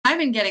I've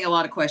been getting a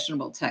lot of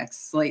questionable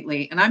texts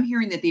lately, and I'm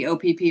hearing that the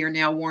OPP are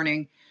now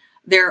warning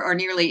there are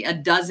nearly a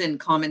dozen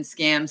common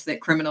scams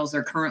that criminals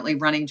are currently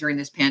running during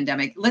this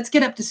pandemic. Let's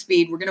get up to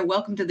speed. We're going to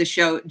welcome to the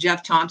show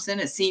Jeff Thompson,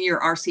 a senior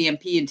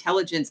RCMP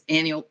intelligence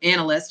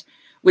analyst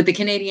with the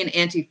Canadian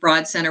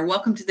Anti-Fraud Center.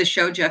 Welcome to the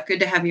show, Jeff. Good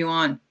to have you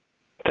on.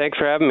 Thanks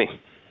for having me.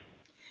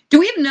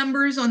 Do we have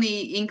numbers on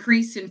the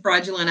increase in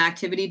fraudulent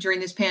activity during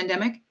this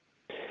pandemic?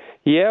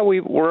 Yeah,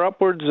 we're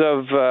upwards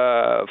of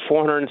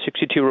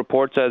 462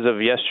 reports as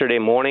of yesterday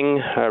morning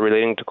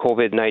relating to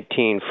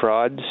COVID-19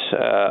 frauds.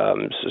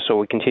 So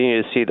we continue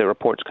to see the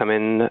reports come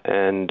in,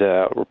 and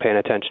we're paying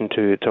attention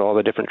to all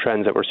the different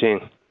trends that we're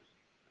seeing.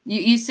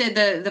 You said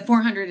the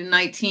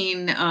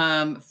 419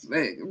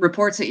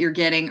 reports that you're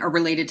getting are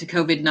related to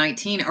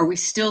COVID-19. Are we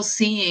still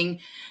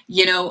seeing,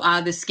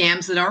 the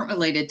scams that aren't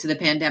related to the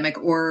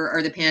pandemic, or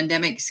are the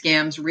pandemic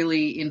scams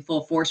really in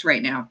full force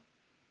right now?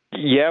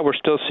 Yeah, we're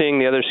still seeing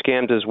the other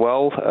scams as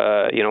well.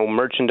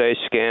 Merchandise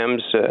scams,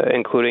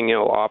 including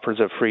offers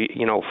of free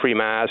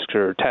masks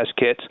or test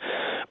kits.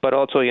 But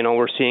also,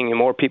 we're seeing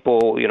more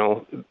people,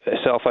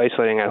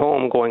 self-isolating at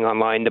home, going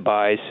online to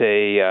buy,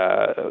 say,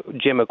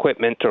 gym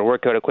equipment or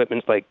workout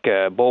equipment like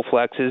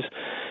Bowflexes,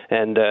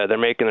 and they're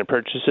making their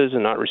purchases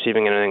and not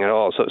receiving anything at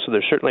all. So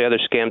there's certainly other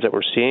scams that we're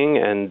seeing,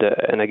 and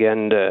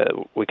again,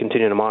 we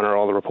continue to monitor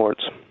all the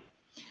reports.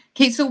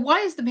 Okay, so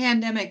why is the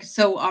pandemic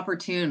so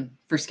opportune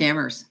for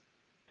scammers?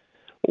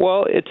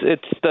 Well, it's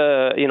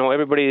the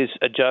everybody's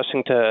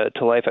adjusting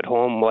to life at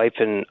home, life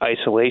in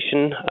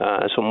isolation.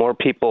 So more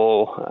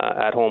people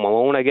at home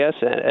alone, I guess,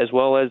 as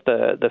well as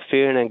the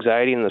fear and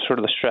anxiety and the sort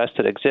of the stress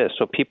that exists.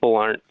 So people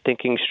aren't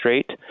thinking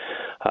straight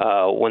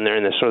when they're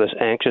in this sort of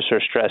anxious or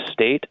stressed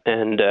state,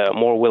 and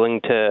more willing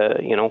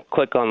to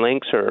click on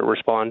links or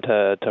respond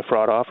to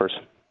fraud offers.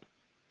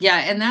 Yeah,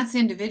 and that's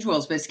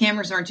individuals, but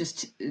scammers aren't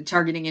just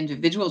targeting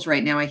individuals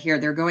right now. I hear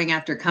they're going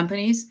after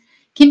companies.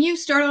 Can you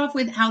start off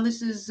with how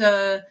this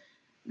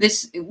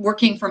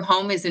working from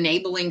home is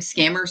enabling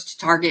scammers to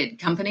target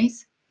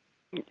companies?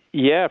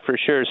 Yeah, for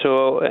sure.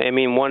 So, I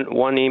mean,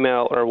 one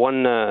email or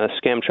one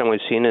scam trend we've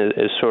seen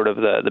is sort of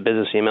the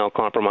business email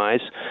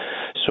compromise.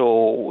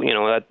 So,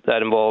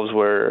 that involves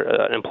where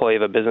an employee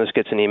of a business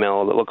gets an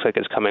email that looks like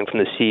it's coming from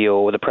the CEO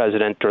or the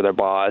president or their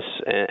boss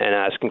and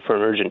asking for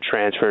an urgent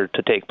transfer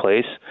to take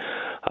place.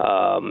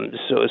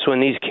 So in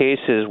these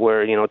cases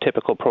where,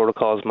 typical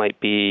protocols might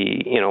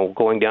be,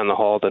 going down the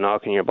hall to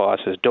knock on your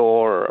boss's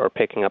door or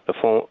picking up the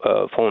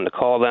phone to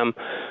call them,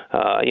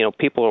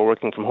 people are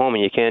working from home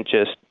and you can't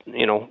just,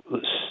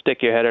 stick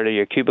your head out of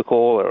your cubicle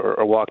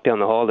or walk down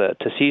the hall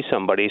to see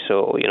somebody.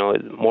 So,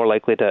 more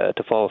likely to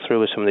follow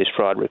through with some of these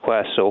fraud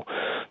requests. So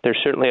there's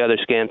certainly other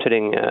scams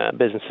hitting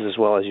businesses as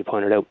well, as you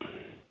pointed out.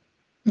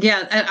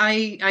 Yeah,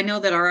 I know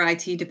that our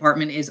IT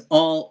department is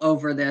all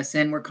over this,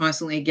 and we're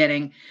constantly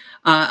getting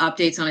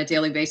updates on a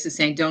daily basis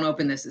saying, "Don't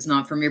open this; it's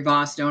not from your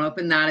boss. Don't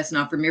open that; it's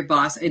not from your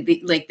boss."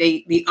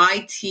 The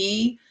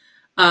IT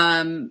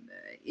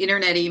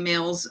internet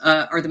emails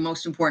are the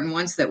most important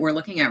ones that we're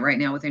looking at right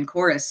now within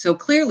Chorus. So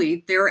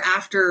clearly, they're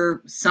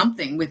after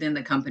something within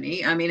the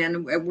company. I mean,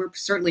 and we're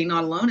certainly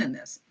not alone in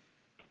this.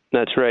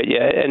 That's right,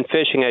 yeah. And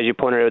phishing, as you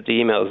pointed out, the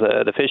emails,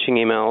 the phishing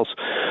emails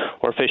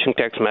or phishing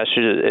text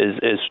messages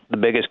is the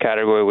biggest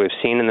category we've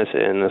seen in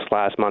this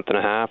last month and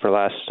a half or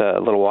last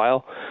little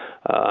while.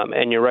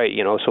 And you're right,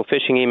 so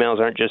phishing emails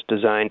aren't just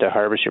designed to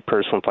harvest your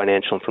personal and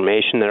financial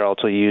information. They're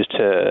also used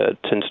to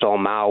install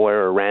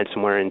malware or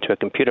ransomware into a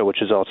computer,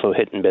 which is also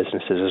hitting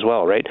businesses as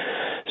well, right?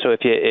 So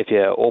if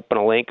you open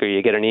a link or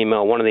you get an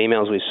email, one of the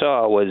emails we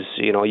saw was,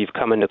 you've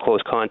come into close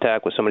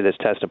contact with somebody that's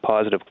tested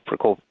positive for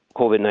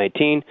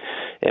COVID-19,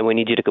 and we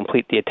need you to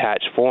complete the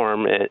attached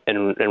form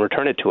and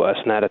return it to us.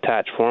 And that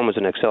attached form was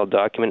an Excel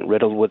document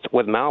riddled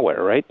with malware,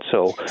 right?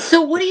 So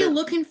what are you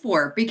looking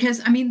for?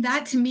 Because, I mean,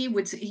 that to me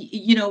would,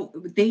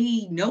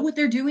 they know what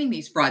they're doing,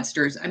 these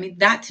fraudsters. I mean,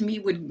 that to me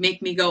would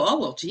make me go, oh,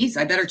 well, geez,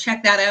 I better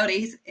check that out,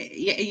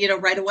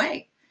 right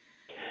away.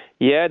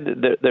 Yeah,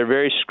 they're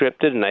very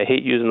scripted, and I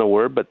hate using the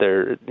word, but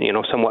they're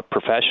somewhat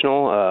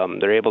professional.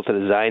 They're able to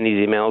design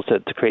these emails to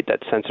create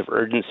that sense of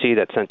urgency,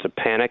 that sense of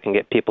panic, and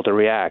get people to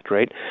react,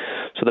 right?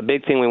 So the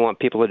big thing we want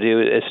people to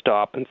do is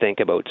stop and think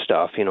about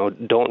stuff.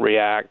 Don't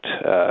react.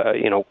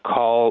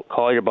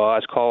 Call your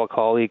boss, call a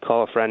colleague,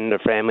 call a friend, a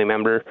family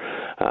member,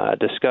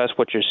 discuss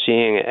what you're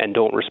seeing, and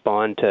don't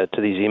respond to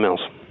these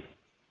emails.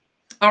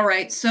 All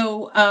right.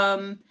 So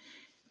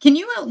can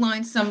you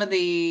outline some of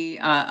the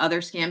other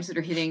scams that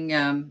are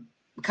hitting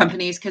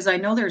companies? Because I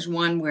know there's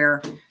one where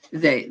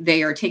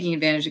they are taking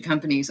advantage of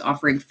companies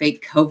offering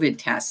fake COVID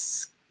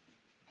tests.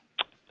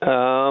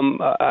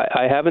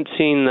 I haven't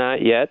seen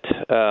that yet,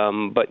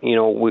 but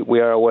we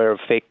are aware of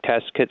fake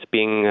test kits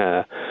being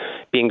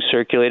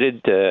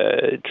circulated.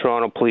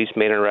 Toronto police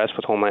made an arrest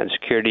with Homeland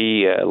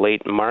Security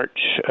late March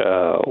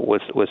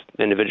with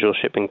individuals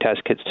shipping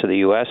test kits to the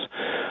U.S.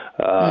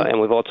 And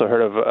we've also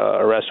heard of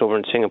arrests over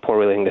in Singapore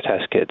relating to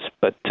test kits.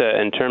 But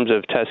in terms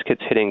of test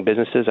kits hitting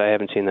businesses, I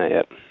haven't seen that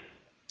yet.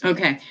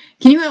 Okay.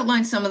 Can you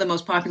outline some of the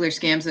most popular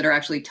scams that are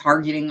actually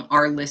targeting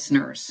our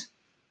listeners?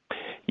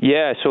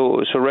 Yeah,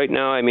 so right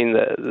now, I mean,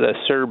 the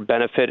CERB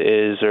benefit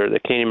is, or the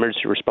Canadian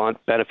Emergency Response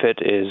benefit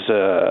is,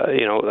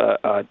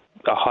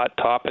 a hot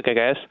topic, I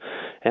guess.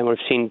 And we've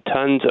seen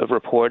tons of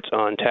reports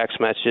on text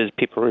messages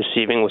people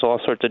receiving with all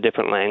sorts of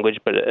different language,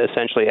 but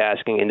essentially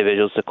asking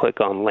individuals to click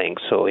on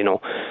links. So,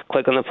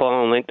 click on the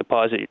following link to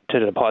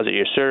deposit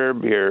your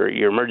CERB,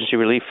 your emergency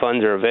relief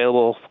funds are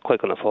available.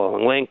 Click on the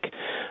following link.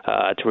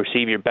 To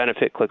receive your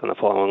benefit, click on the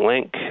following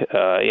link.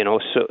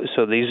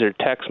 So these are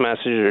text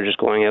messages that are just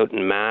going out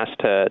en masse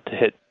to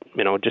hit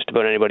just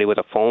about anybody with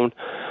a phone,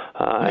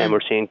 and we're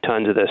seeing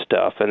tons of this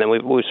stuff. And then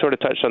we sort of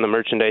touched on the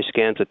merchandise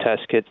scams, the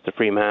test kits, the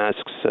free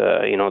masks,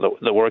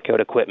 the workout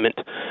equipment.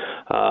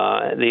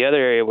 The other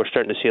area we're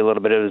starting to see a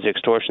little bit of is the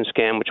extortion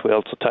scam, which we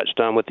also touched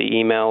on with the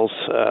emails,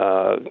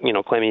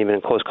 claiming you've been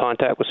in close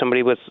contact with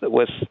somebody with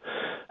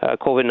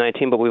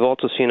COVID-19. But we've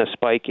also seen a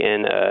spike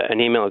in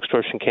an email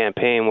extortion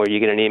campaign where you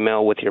get an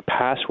email with your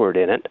password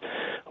in it,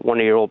 one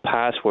of your old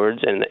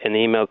passwords, and the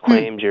email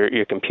claims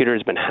your computer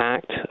has been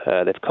hacked.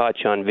 They've caught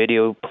you on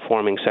video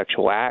performing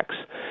sexual acts,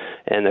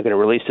 and they're going to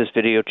release this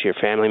video to your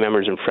family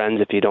members and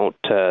friends if you don't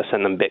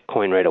send them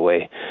Bitcoin right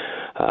away.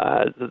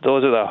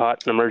 Those are the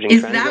hot and emerging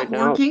trends right now. Is that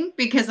working?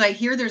 Because I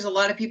hear there's a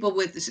lot of people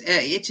with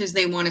itches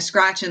they want to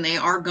scratch, and they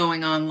are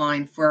going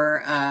online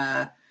for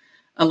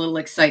a little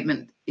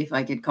excitement, if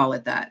I could call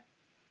it that.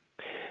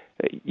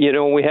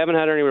 We haven't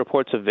had any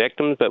reports of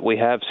victims, but we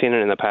have seen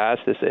it in the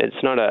past.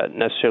 It's not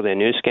necessarily a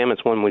new scam.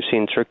 It's one we've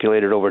seen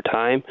circulated over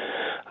time.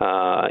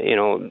 So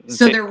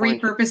they're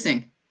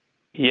repurposing.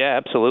 Yeah,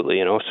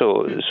 absolutely.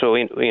 So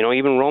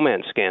even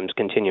romance scams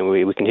continue.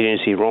 We continue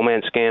to see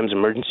romance scams,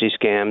 emergency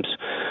scams,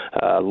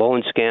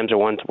 loan scams are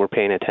ones we're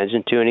paying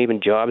attention to, and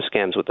even job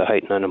scams with the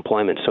heightened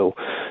unemployment. So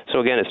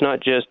again, it's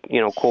not just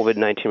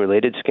COVID-19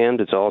 related scams.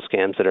 It's all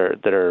scams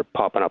that are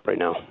popping up right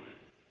now.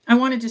 I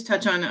want to just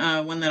touch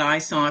on one that I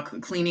saw: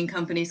 cleaning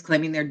companies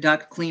claiming their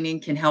duct cleaning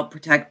can help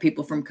protect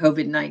people from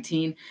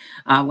COVID-19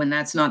 when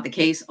that's not the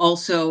case.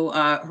 Also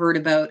heard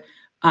about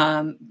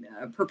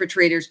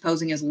perpetrators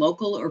posing as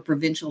local or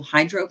provincial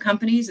hydro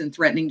companies and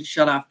threatening to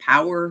shut off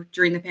power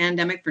during the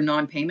pandemic for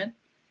non-payment.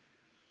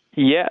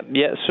 Yeah.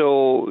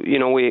 So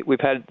we've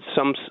had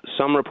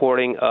some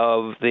reporting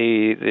of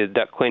the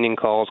duct cleaning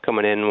calls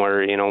coming in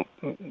where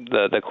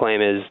the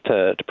claim is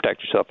to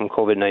protect yourself from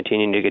COVID-19,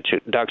 you need to get your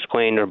ducts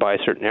cleaned or buy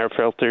certain air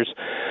filters,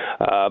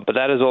 but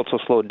that has also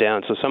slowed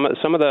down. So some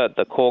of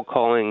the cold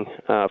calling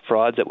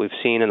frauds that we've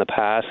seen in the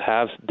past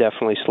have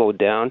definitely slowed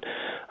down,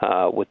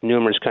 with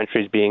numerous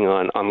countries being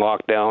on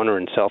lockdown or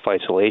in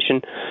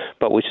self-isolation.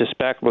 But we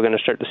suspect we're going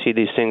to start to see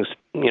these things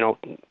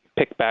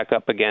pick back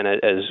up again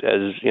as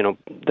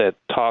the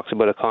talks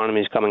about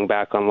economies coming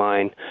back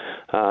online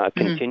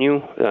continue.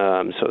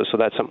 So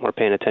that's something we're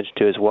paying attention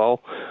to as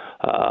well.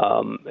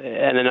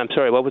 And then I'm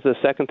sorry, what was the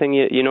second thing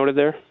you noted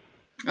there?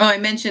 Oh, I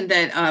mentioned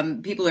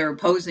that people are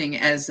posing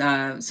as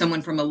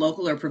someone from a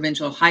local or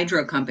provincial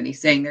hydro company,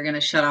 saying they're going to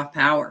shut off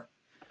power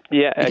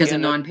because of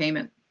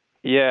non-payment.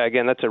 Yeah,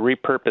 again, that's a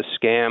repurposed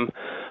scam,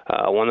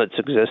 one that's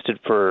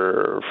existed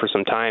for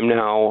some time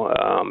now.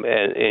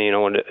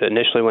 And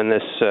initially when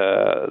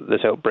this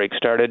outbreak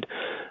started,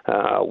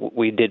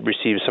 we did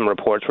receive some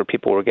reports where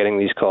people were getting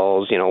these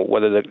calls.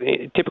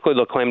 Typically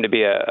they'll claim to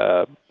be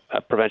a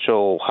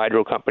provincial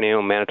hydro company,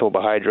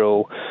 Manitoba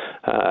Hydro,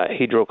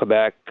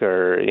 Hydro-Quebec,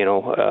 or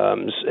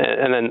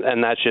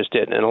and that's just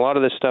it. And a lot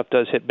of this stuff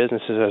does hit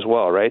businesses as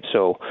well, right?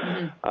 So,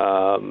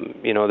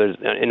 there's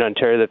in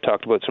Ontario they've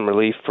talked about some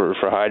relief for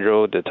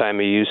hydro, the time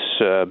of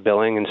use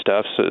billing and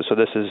stuff. So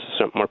this is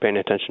something we're paying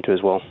attention to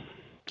as well.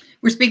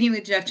 We're speaking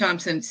with Jeff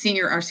Thompson,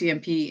 Senior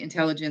RCMP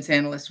Intelligence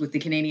Analyst with the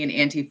Canadian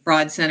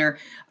Anti-Fraud Centre,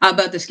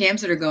 about the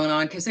scams that are going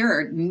on, because there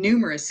are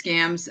numerous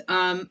scams.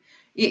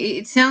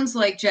 It sounds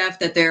like, Jeff,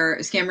 that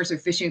scammers are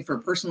fishing for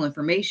personal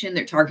information.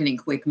 They're targeting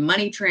quick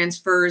money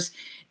transfers.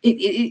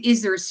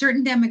 Is there a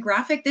certain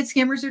demographic that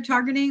scammers are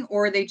targeting,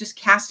 or are they just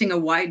casting a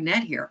wide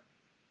net here?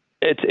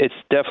 It's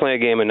definitely a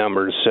game of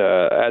numbers.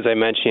 As I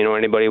mentioned,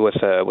 anybody with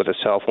a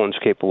cell phone is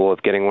capable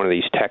of getting one of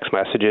these text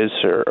messages,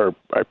 or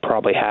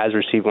probably has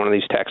received one of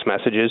these text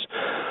messages.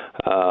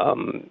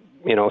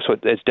 So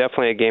it's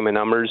definitely a game of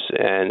numbers,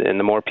 and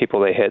the more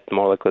people they hit, the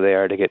more likely they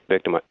are to get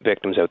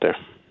victims out there.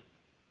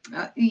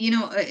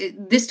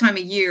 This time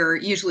of year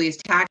usually is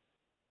tax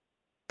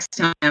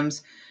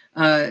times,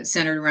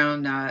 centered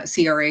around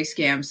CRA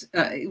scams.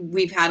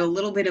 We've had a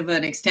little bit of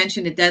an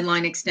extension, a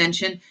deadline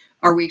extension.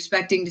 Are we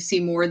expecting to see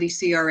more of these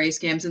CRA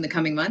scams in the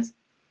coming months?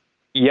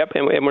 Yep,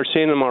 and we're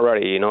seeing them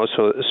already.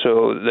 So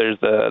there's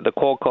the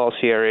cold call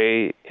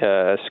CRA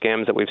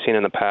scams that we've seen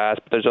in the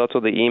past, but there's also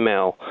the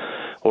email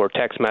or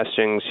text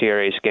messaging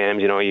CRA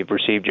scams. You've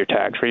received your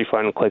tax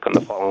refund, click on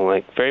the following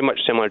link. Very much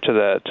similar to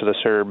the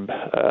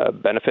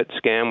CERB benefit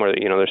scam, where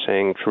they're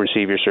saying to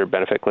receive your CERB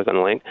benefit, click on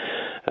the link.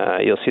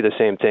 You'll see the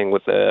same thing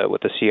with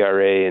the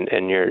CRA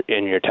and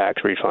your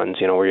tax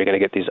refunds. Where you're going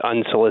to get these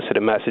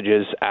unsolicited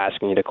messages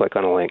asking you to click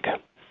on a link.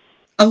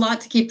 A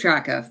lot to keep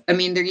track of. I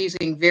mean, they're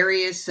using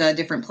various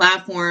different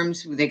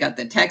platforms. They got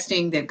the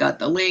texting, they've got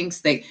the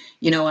links.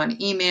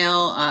 On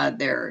email,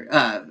 they're,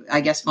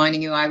 I guess,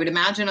 finding you. I would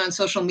imagine on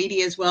social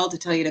media as well to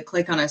tell you to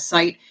click on a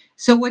site.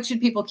 So, what should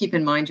people keep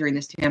in mind during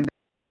this time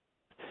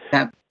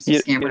about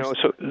scammers?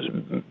 So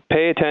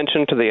pay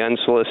attention to the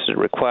unsolicited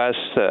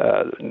requests,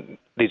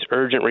 these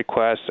urgent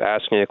requests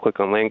asking you to click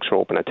on links or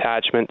open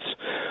attachments.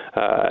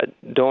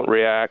 Don't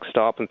react.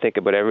 Stop and think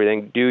about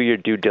everything. Do your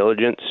due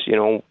diligence,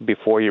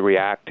 before you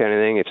react to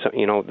anything. If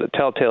the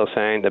telltale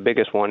sign, the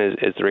biggest one is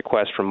the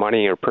request for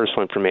money or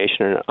personal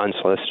information in an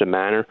unsolicited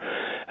manner.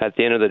 At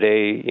the end of the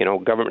day,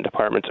 government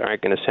departments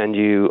aren't going to send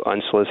you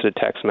unsolicited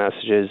text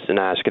messages and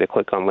ask you to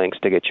click on links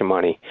to get your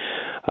money.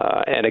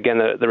 And again,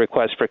 the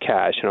request for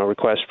cash,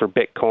 request for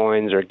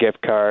bitcoins or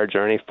gift cards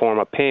or any form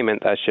of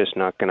payment, that's just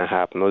not going to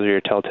happen. Those are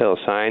your telltale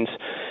signs.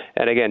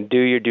 And again, do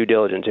your due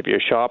diligence. If you're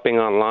shopping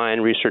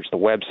online, research the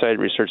website,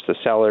 research the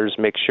sellers,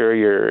 make sure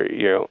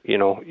you're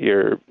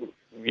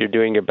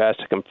doing your best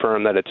to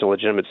confirm that it's a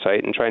legitimate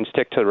site, and try and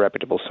stick to the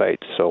reputable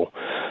sites. So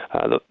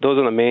those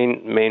are the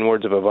main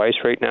words of advice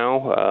right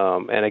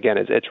now. And again,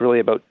 it's really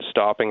about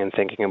stopping and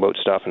thinking about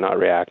stuff and not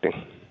reacting.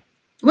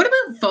 What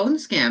about phone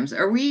scams?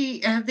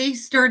 Have they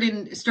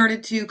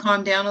started to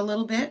calm down a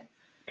little bit?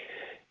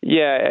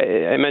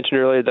 Yeah, I mentioned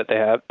earlier that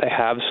they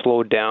have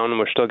slowed down, and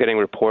we're still getting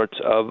reports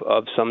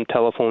of some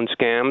telephone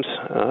scams.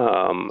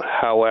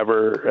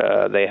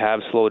 However, they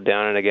have slowed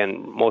down, and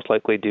again, most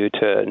likely due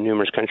to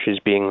numerous countries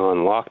being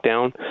on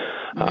lockdown.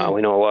 Mm-hmm.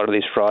 We know a lot of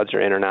these frauds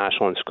are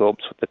international in scope,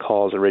 with the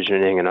calls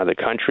originating in other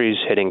countries,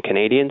 hitting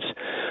Canadians.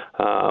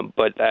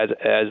 But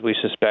as we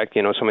suspect,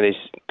 some of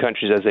these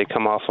countries, as they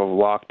come off of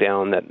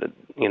lockdown,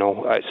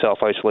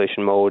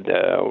 self-isolation mode,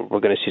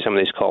 we're going to see some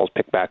of these calls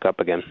pick back up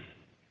again.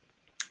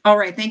 All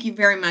right. Thank you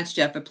very much,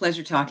 Jeff. A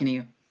pleasure talking to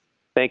you.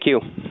 Thank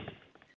you.